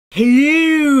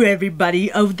Hello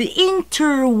everybody of the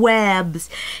interwebs!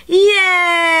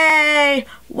 Yay!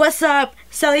 What's up,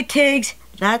 ceLLytiGs?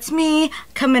 That's me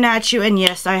coming at you, and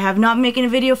yes, I have not making a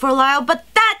video for a while, but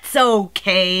that's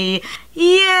okay!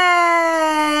 Yay!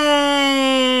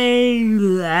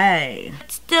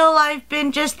 Still, I've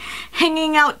been just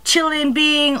hanging out, chilling,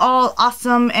 being all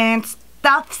awesome and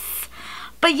stuffs.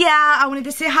 But yeah, I wanted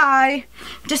to say hi,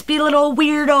 just be a little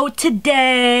weirdo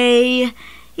today.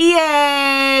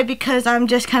 Yay! Because I'm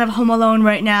just kind of home alone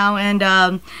right now,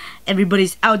 and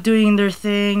everybody's out doing their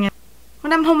thing.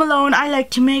 When I'm home alone, I like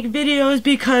to make videos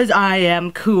because I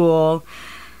am cool.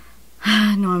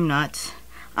 No, I'm not.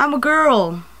 I'm a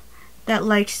girl that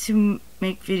likes to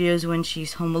make videos when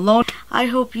she's home alone. I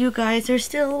hope you guys are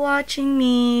still watching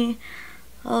me.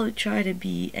 I'll try to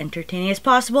be entertaining as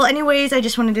possible. Anyways, I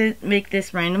just wanted to make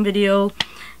this random video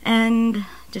and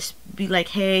just be like,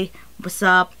 hey, what's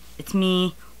up? It's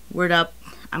me. Word up.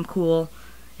 I'm cool.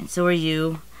 And so are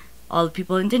you. All the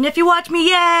people on the internet, if you watch me,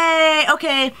 yay!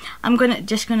 Okay, I'm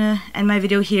just gonna end my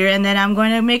video here, and then I'm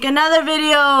going to make another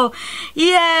video.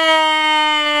 Yay!